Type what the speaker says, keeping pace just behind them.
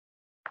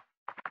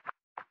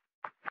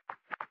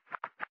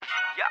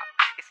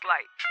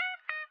like,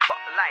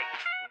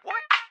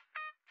 what?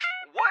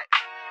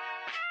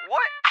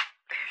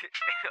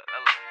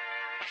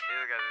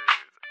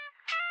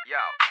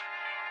 Yo,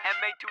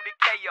 MA to the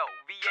KO,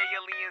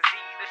 VALENZ,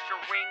 the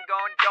Shering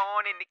on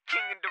Dawn, and the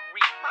King of the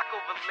Reef, Mako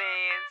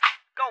Valenz,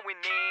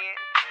 going in.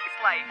 It's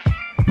like,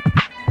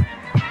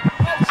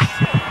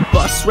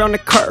 bust round the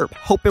curb,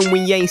 hoping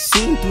we ain't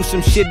seen. Do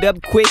some shit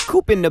up quick,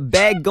 coop in the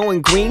bag,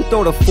 going green.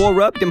 Throw the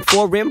 4 up, them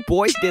 4M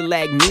boys, they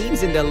lag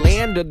memes. In the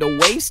land of the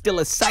waves, still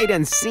a sight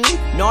unseen.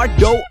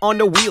 Nardo on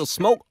the wheel,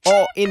 smoke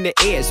all in the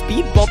air.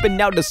 Speed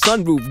bumping out the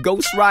sunroof,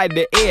 ghost ride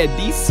the air.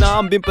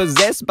 D-Som been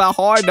possessed by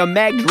hard, a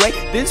Mac Dre.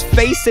 This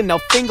face and a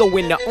finger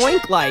in the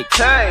oink like,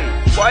 hey,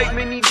 white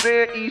mini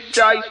bear, east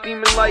side,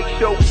 steaming like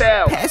show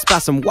pow. Passed by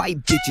some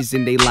white bitches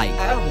and they like,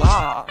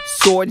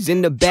 swords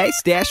in the back,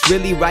 stash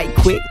really right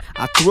quick.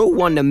 I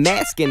threw on the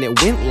mask and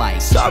it went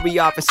like, sorry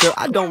officer,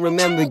 I don't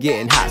remember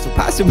getting high. So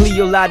possibly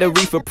a lot of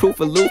reefer proof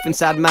aloof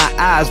inside my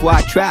eyes while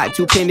I tried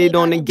to pin it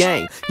on the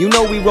gang. You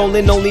know we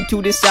rolling only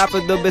to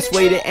decipher the best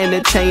way to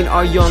entertain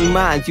our young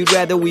minds. You'd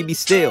rather we be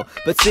still,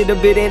 but sit a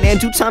bit in and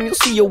due time you'll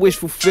see your wish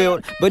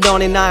fulfilled. But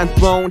on an iron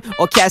throne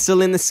or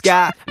castle in the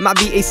sky, my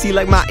BAC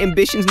like my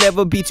ambitions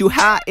never be too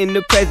high. In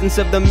the presence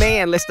of the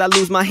man, lest I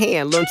lose my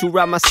hand. Learn to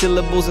write my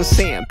syllables in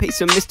sand. Pace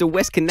of Mr.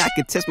 West cannot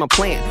contest my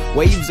plan.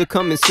 Waves are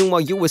coming soon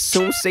while you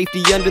assume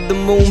safety under the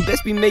moon.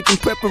 Best be making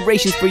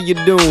preparations for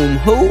your doom.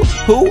 Who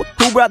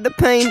brought the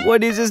pain?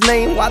 What is his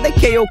name? Why the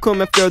KO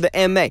come after the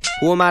MA?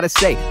 Who am I to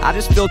say? I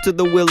just filter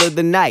the will of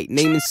the night.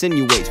 Name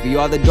insinuates we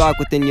are the dark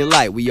within your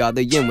light. We are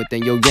the yin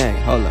within your yang.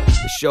 Hold up,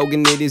 the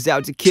Shogun it is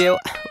out to kill.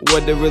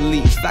 What a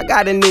relief. I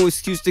got a new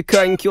excuse to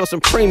cut and kill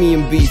some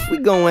premium beef. We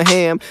going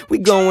ham, we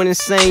going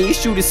insane. You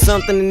shoot at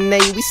something and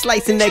we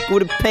slicing that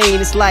with a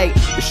pain. It's like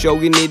the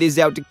Shogun it is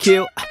out to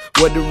kill.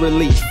 What a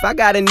relief. I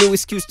got a new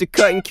excuse to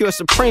cut and cure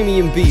some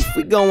premium beef.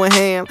 We going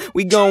ham,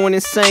 we going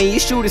insane. You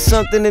shoot at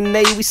something and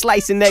we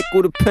slicing that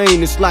with a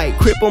pain. It's like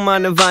cripple my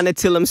nirvana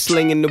till I'm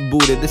slinging the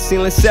Buddha. The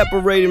ceiling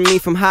separated me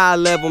from high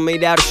level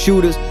made out of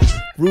shooters.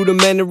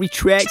 Rudimentary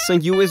tracks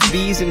on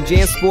USBs and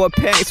JanSport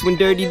packs. When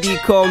Dirty D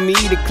called me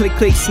to click,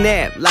 click,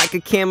 snap, like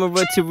a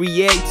camera to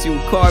react to.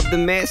 Carve the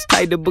mask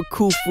tight, a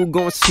Bakufu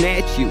gon'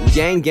 snatch you.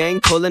 Gang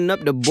pulling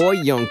up the boy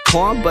Young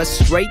Kong,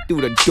 bust straight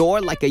through the door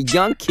like a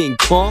young King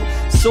Kong.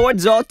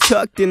 Swords all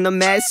tucked in the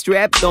mask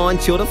strapped on.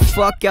 Chill the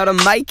fuck out, a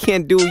mic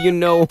can't do you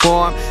no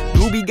harm.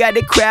 Booby got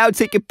the crowd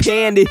taking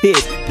panda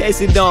hits. Pass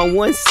it on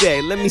one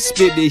sec, let me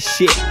spit this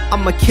shit.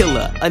 I'm a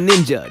killer, a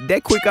ninja,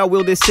 that quick I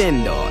will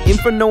descend on.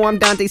 Inferno, I'm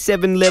Dante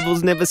 7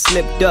 levels, never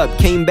slipped up.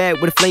 Came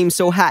back with a flame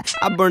so hot,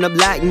 I burn up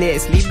like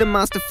Ness. Leave the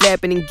monster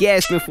flapping and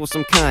gasping for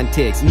some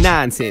context.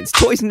 Nonsense,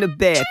 toys in the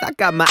bath, I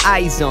got my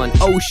eyes on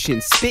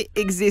oceans. Spit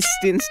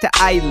existence to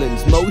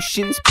islands,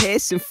 motions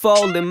pass and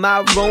fall in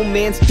my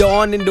romance.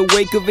 Dawn in the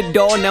wake of it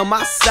all, now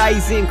my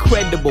size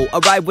incredible.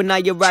 Arrive when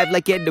I arrive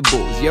like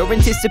edibles. Your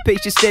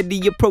anticipation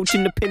steady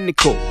approaching the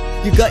pinnacle.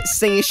 Your gut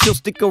saying she'll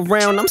stick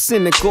around, I'm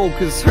cynical,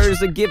 cause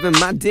hers are giving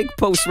my dick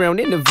post-round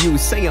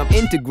interviews. Say I'm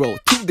integral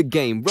to the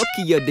game,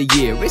 rookie of the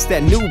year. It's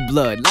that new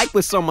blood, like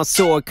what's on my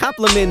sword.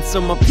 Compliments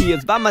on my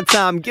peers, by my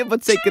time, give or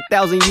take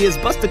 1,000 years.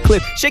 Bust a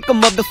clip, shake a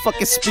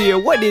motherfucking spear.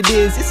 What it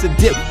is, it's a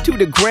dip to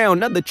the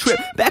ground. Another trip,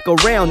 back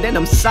around, then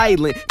I'm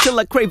silent. Till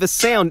I crave a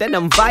sound, then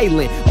I'm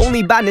violent.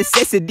 Only by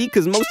necessity,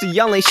 cause most of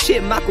y'all ain't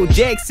shit. Michael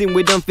Jackson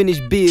with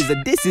unfinished biz.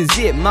 This is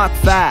it, Mach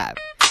 5.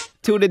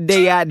 Till the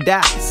day I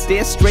die,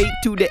 stare straight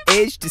to the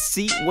edge to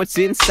see what's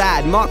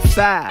inside. Mach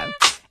 5.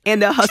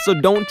 And the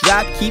hustle don't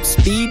drop, keep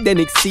speed, then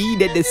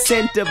exceed at the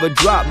descent of a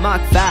drop.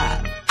 Mach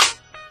 5.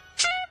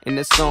 And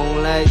the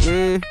song like,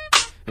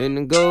 and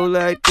the go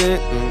like that,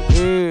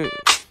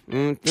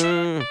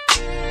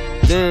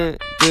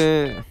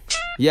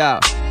 yeah.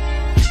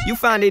 You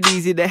find it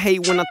easy to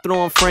hate when I throw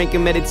on Frank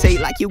and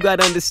meditate. Like you got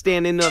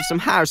understanding of some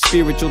higher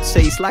spiritual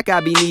taste. Like I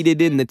be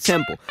needed in the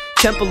temple.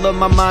 Temple of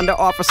my mind to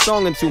offer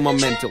song into my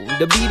mental.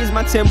 The beat is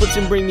my template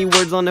and bring me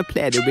words on a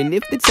platter. And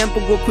if the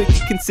temple will quickly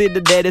consider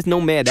that as no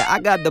matter,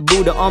 I got the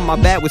Buddha on my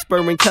back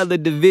whispering color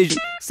division.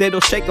 Said he'll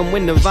shake them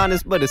when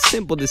Nirvana's but a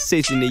simple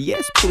decision. And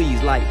yes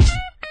please, like,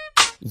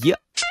 yep.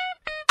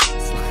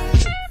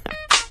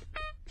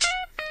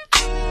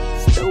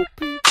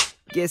 Stupid.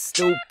 Get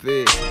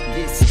stupid,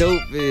 get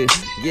stupid,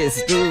 get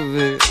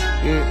stupid.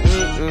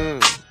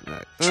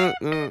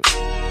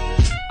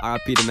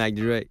 R.I.P. to Mac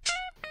Dre.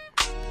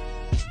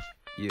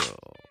 Yo.